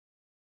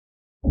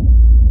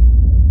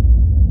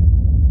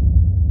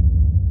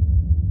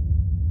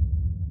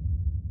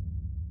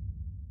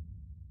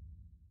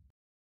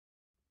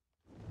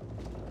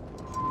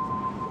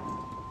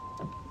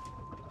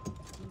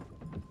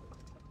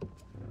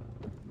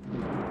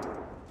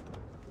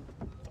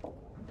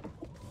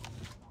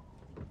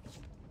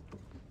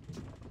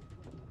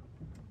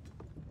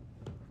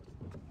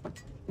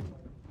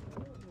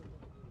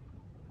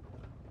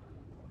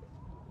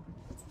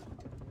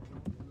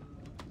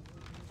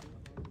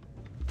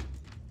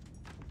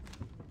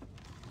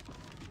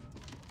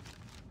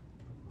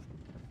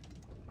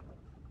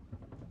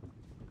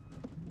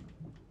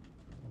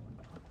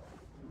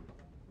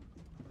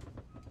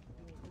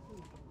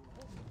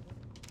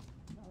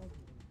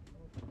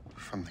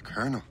from the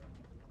Colonel.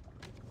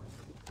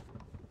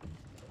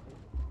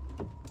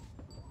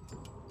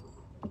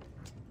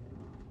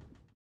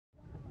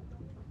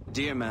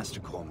 Dear Master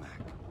Cormac,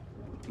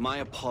 my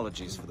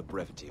apologies for the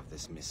brevity of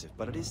this missive,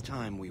 but it is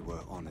time we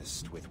were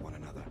honest with one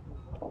another.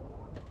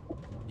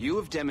 You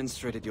have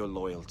demonstrated your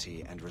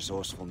loyalty and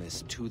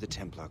resourcefulness to the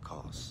Templar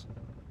cause.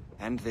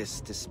 And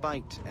this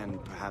despite,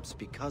 and perhaps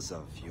because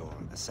of, your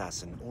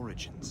assassin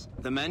origins.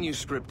 The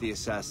manuscript the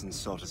assassin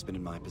sought has been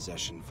in my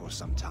possession for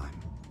some time.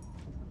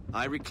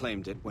 I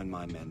reclaimed it when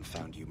my men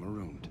found you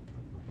marooned.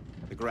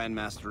 The Grand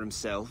Master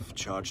himself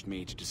charged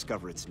me to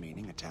discover its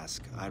meaning, a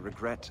task I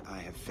regret I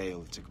have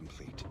failed to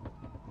complete.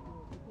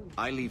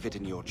 I leave it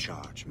in your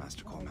charge,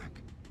 Master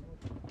Cormac.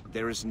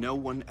 There is no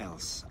one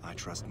else I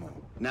trust more.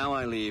 Now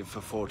I leave for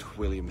Fort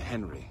William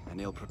Henry, an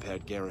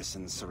ill-prepared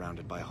garrison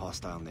surrounded by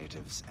hostile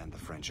natives and the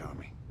French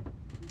army.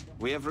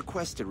 We have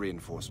requested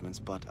reinforcements,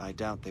 but I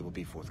doubt they will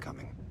be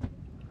forthcoming.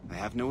 I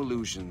have no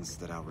illusions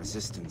that our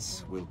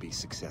resistance will be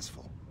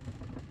successful.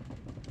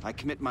 I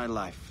commit my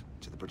life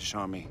to the British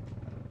Army,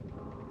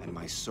 and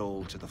my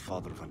soul to the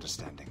Father of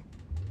Understanding.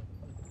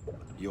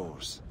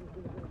 Yours,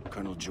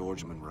 Colonel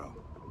George Monro.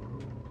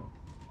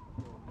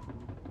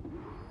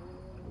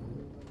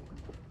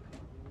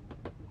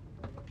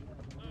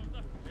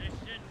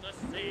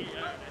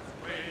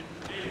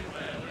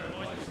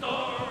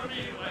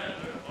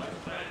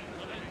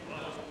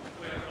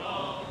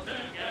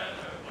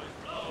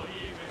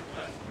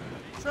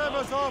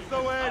 Trevor's off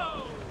the wind!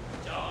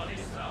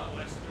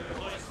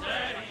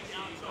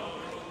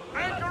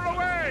 Anchor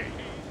away!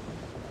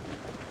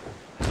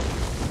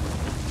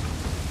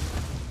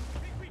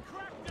 We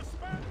cracked the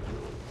span!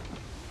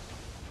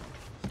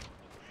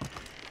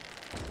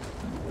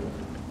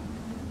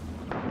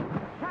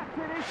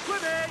 Captain is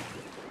swimming!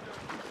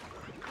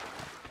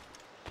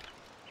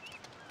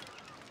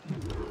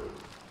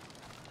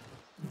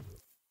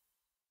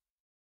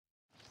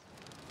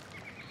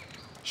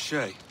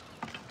 Shay,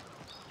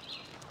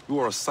 you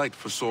are a sight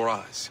for sore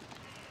eyes.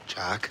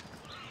 Jack?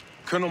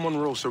 Colonel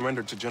Monro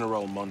surrendered to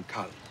General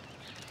Montcalm.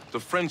 The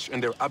French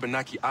and their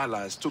Abenaki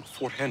allies took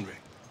Fort Henry.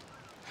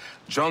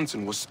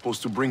 Johnson was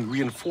supposed to bring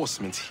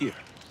reinforcements here.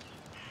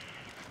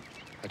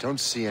 I don't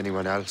see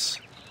anyone else.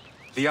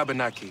 The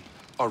Abenaki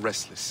are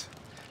restless.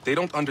 They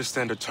don't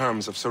understand the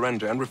terms of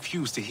surrender and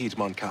refuse to heed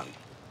Montcalm.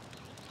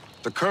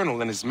 The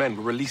Colonel and his men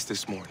were released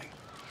this morning.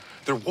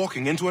 They're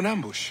walking into an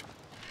ambush.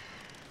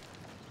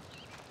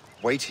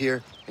 Wait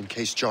here in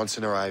case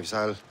Johnson arrives.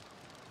 I'll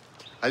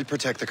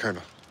protect the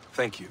Colonel.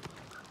 Thank you.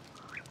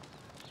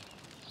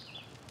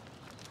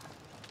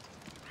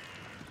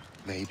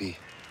 Maybe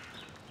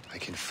I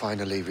can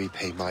finally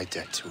repay my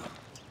debt to him.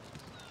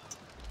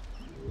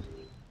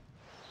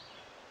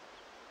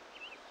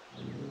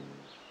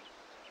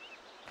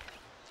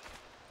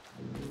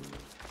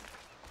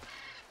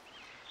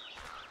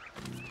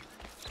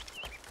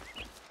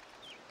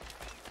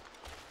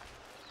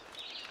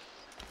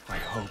 I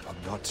hope I'm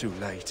not too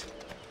late.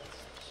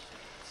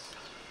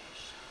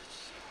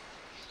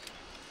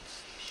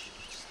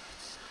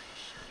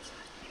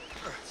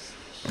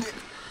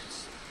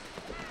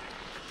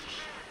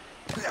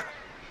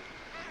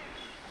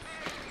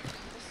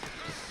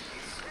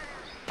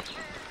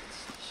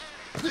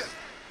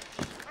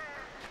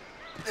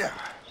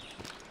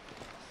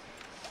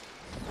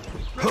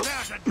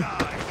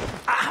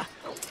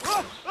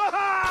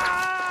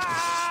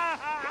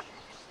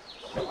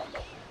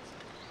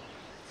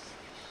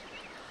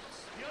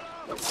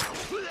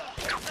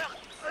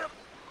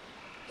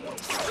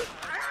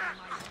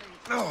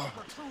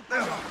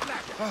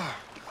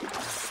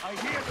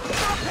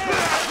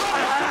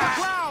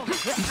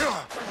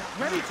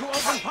 Ready to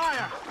open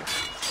fire!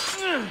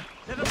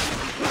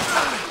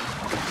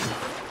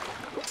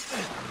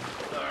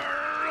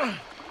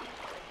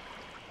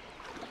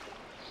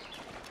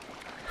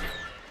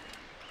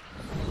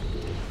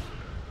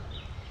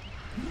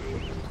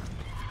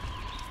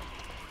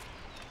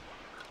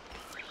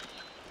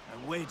 I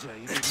wager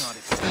you did not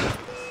expect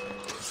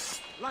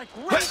this. Like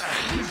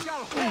rain, we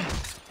shall hold!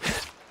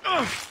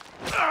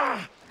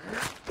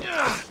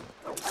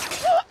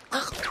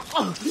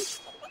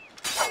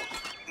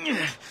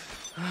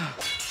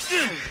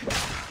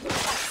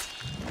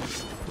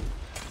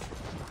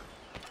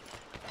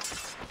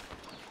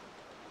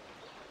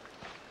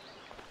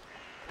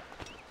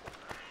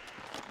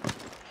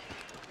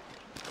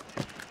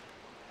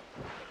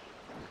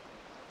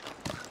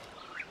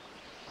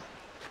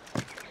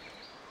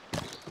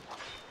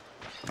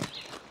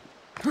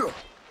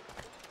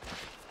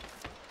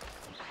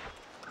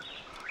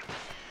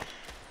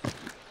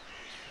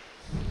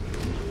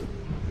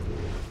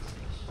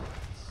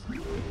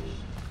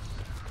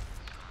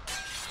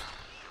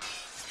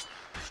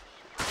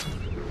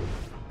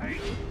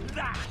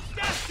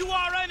 Death to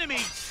our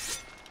enemies!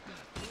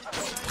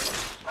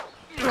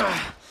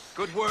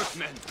 Good work,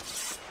 men.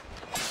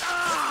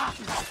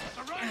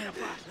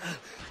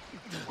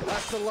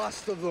 That's the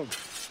last of them.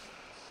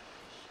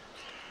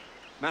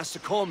 Master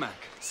Cormac,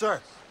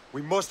 Sir,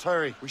 we must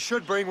hurry. We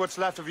should bring what's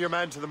left of your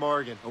men to the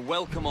Morgan. a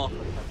welcome offer.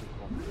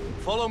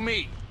 Follow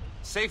me.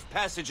 Safe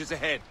passage is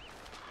ahead.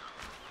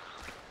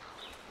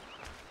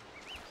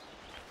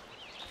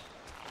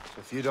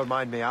 If you don't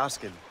mind me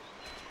asking,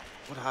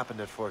 what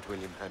happened at Fort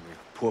William Henry?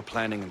 Poor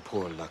planning and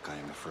poor luck, I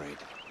am afraid.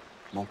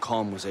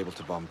 Montcalm was able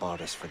to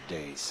bombard us for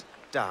days.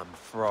 Damn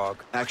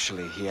frog.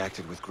 Actually, he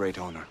acted with great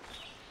honor.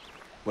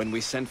 When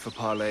we sent for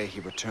parley, he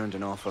returned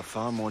an offer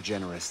far more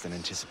generous than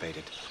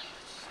anticipated.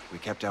 We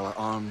kept our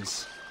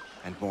arms,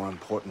 and more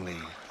importantly,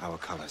 our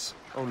colors.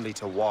 Only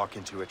to walk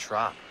into a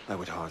trap. I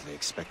would hardly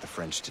expect the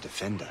French to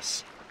defend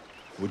us.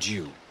 Would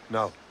you?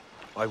 No,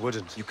 I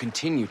wouldn't. You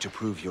continue to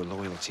prove your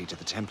loyalty to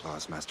the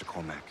Templars, Master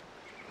Cormac.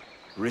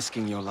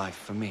 Risking your life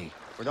for me.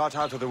 We're not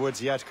out of the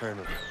woods yet,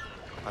 Colonel.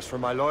 As for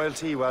my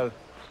loyalty, well,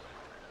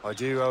 I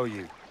do owe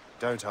you,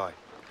 don't I?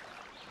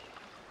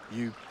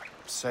 You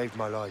saved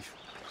my life.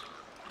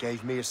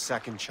 Gave me a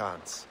second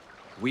chance.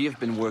 We have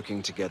been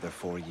working together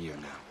for a year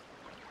now.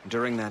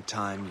 During that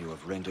time, you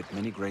have rendered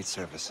many great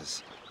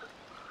services.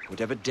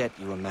 Whatever debt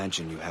you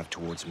imagine you have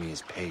towards me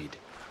is paid,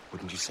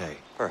 wouldn't you say?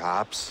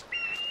 Perhaps.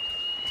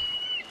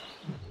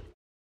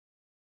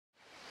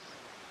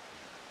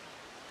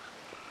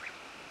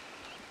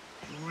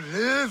 You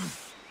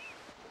live!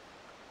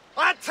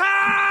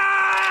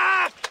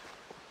 Attack!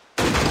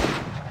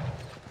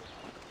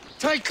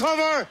 Take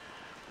cover!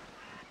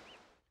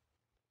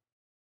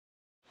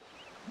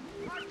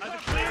 A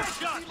clear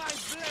shot!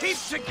 Keep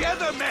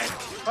together, men!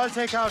 I'll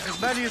take out as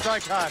many as I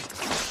can.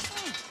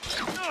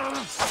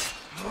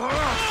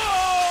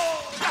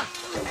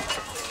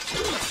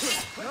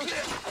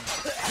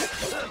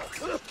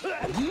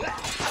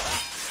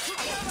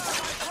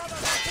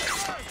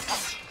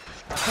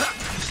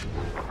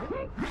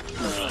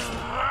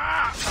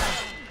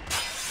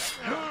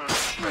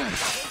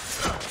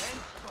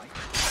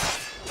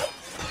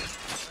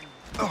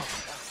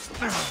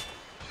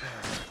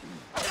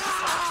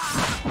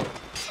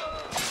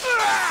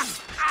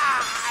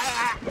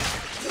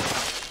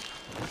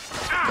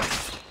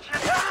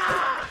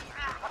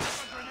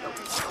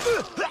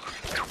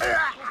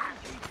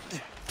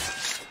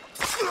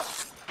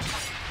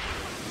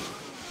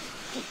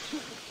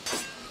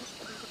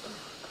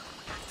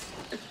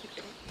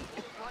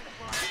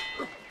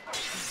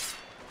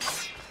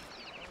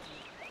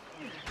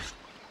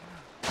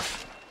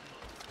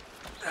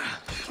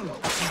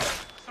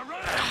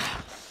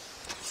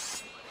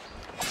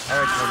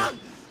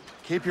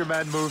 Keep your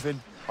men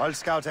moving. I'll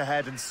scout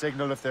ahead and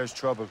signal if there's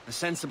trouble. A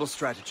sensible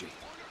strategy.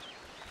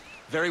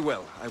 Very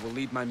well. I will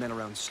lead my men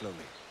around slowly.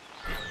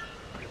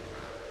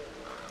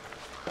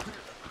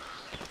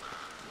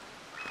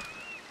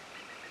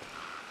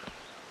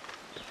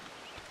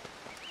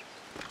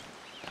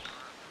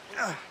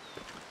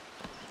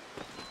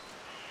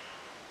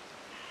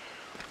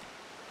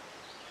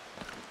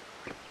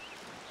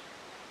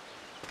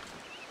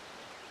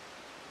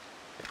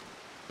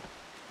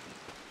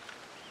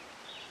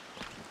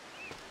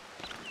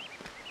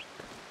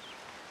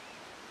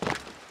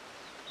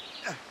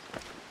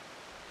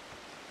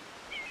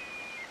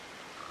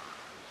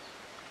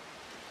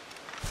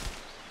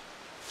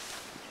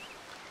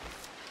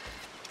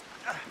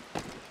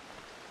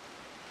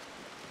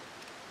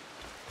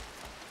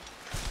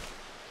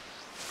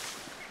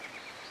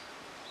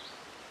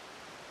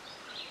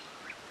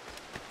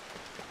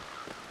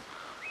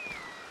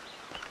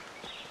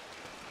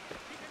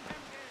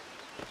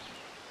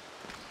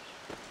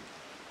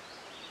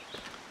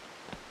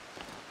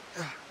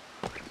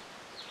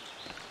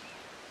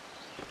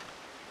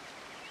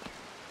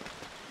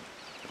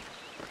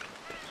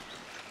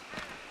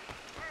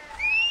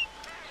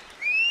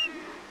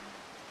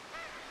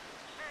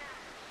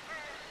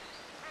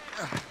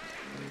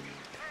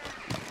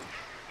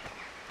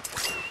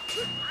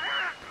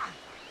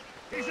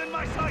 He's in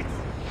my sights!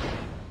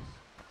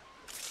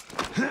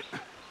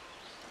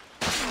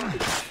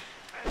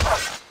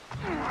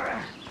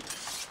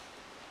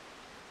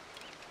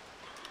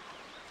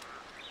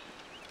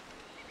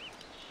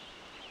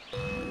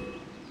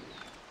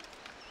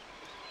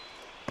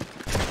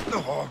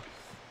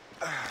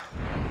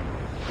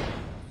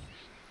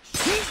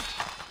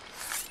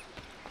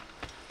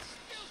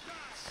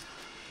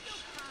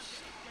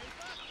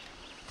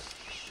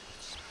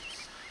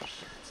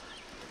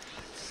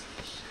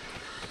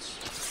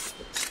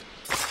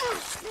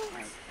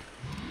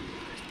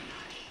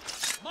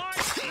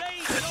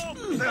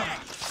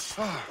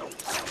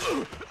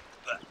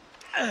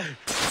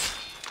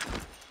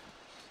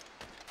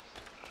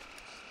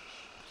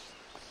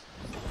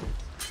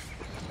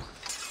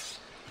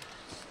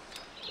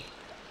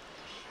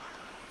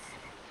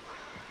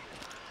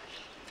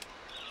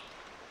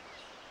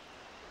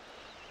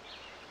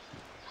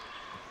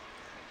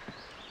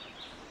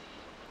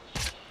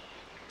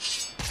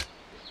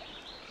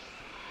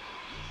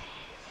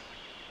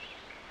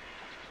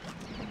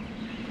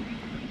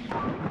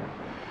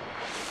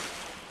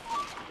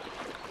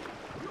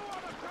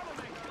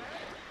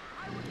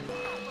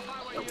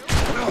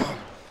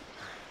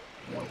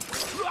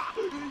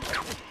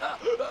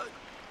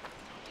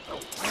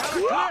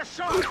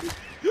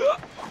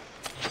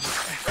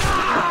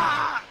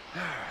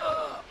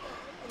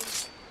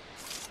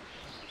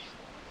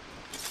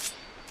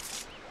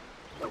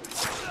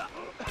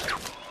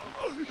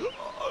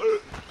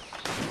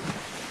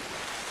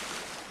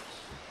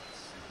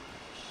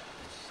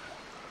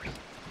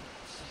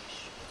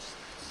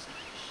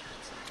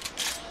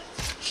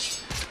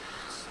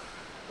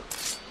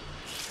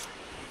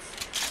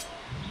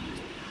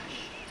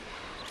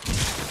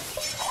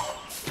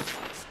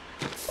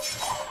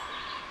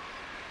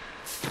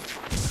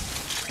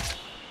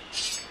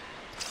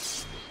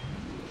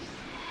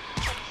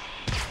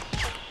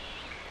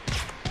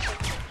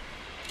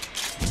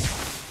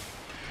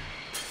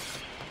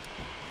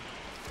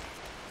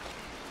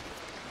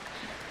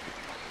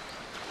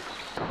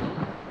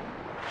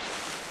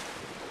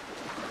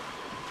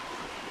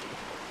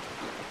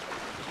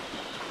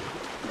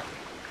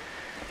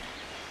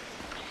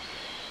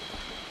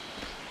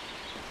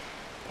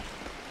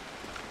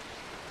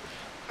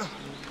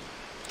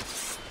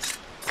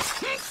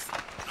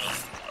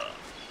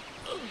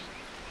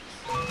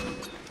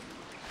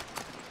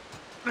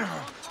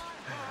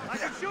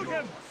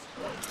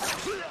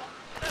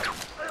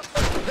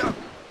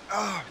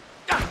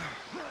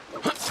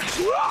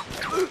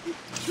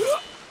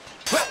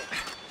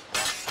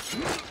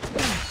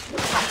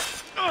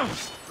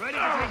 Ready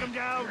to take him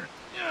down?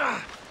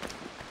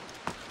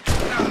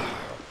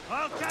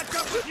 I'll catch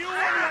up with you one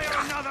way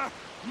or another!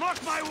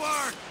 Mark my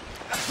word!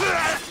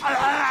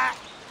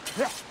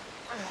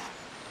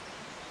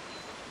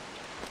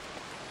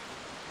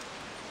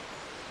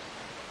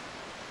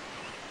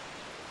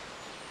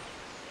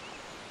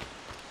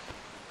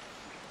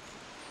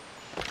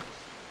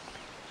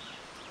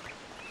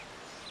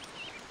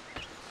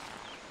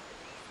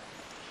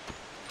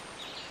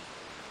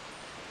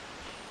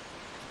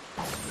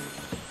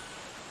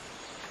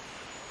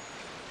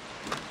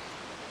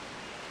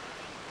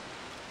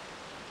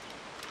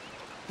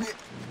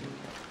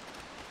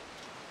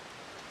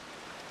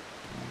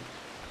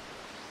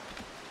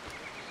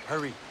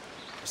 Hurry.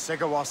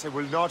 Segawase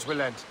will not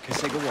relent.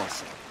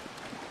 Segawase.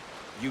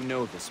 You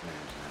know this man,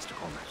 Master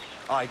Cormac.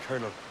 Aye,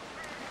 Colonel.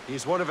 He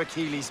is one of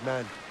Achilles'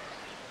 men.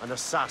 An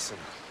assassin,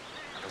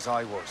 as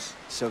I was.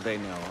 So they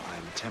know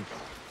I'm a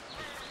Templar.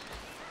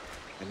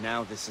 And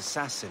now this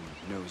assassin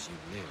knows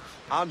you live.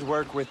 And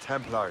work with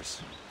Templars.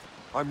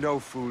 I'm no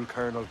fool,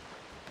 Colonel.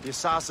 The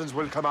assassins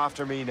will come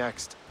after me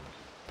next.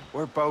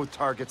 We're both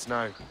targets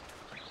now.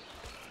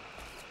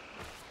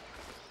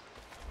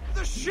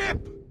 The ship!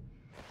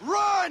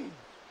 Run!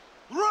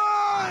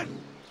 Run!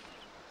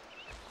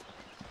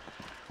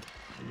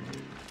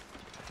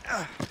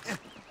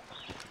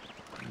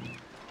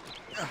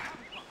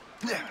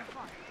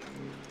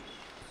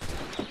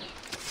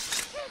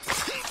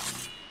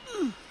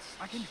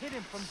 I can hit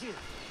him from here.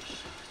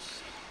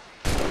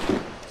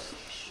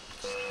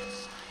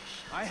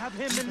 I have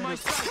him in my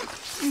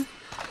sight.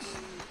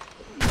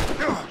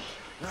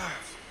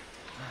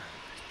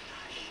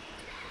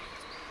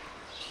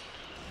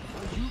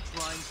 Are you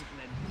trying to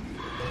blend?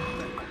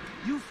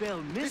 You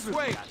fail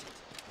miserably at it,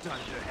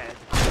 dunderhead.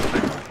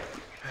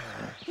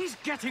 He's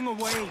getting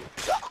away.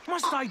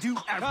 Must I do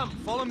everything? Come,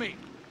 follow me.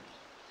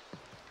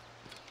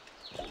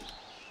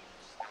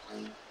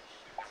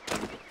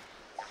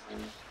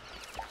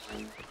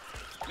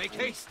 Make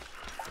haste.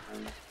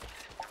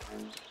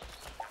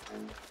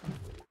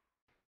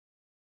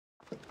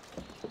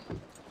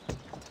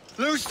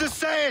 Loose the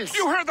sails!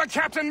 You heard the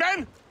captain,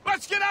 men!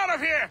 Let's get out of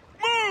here!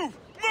 Move!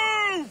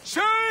 Move!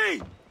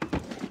 See!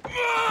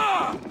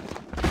 Ah!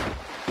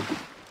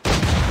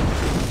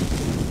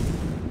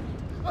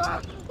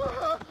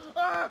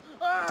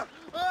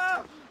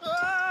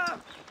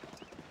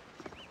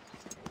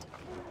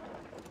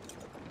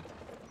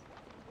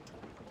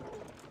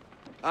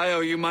 I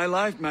owe you my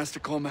life, Master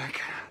Cormac.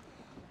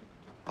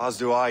 As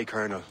do I,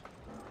 Colonel.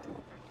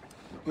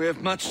 We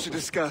have much to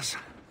discuss.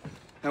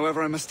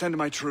 However, I must tend to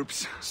my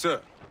troops.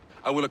 Sir,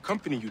 I will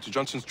accompany you to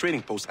Johnson's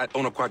trading post at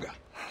Onokwaga.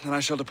 Then I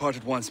shall depart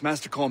at once.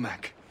 Master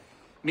Cormac,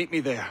 meet me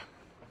there.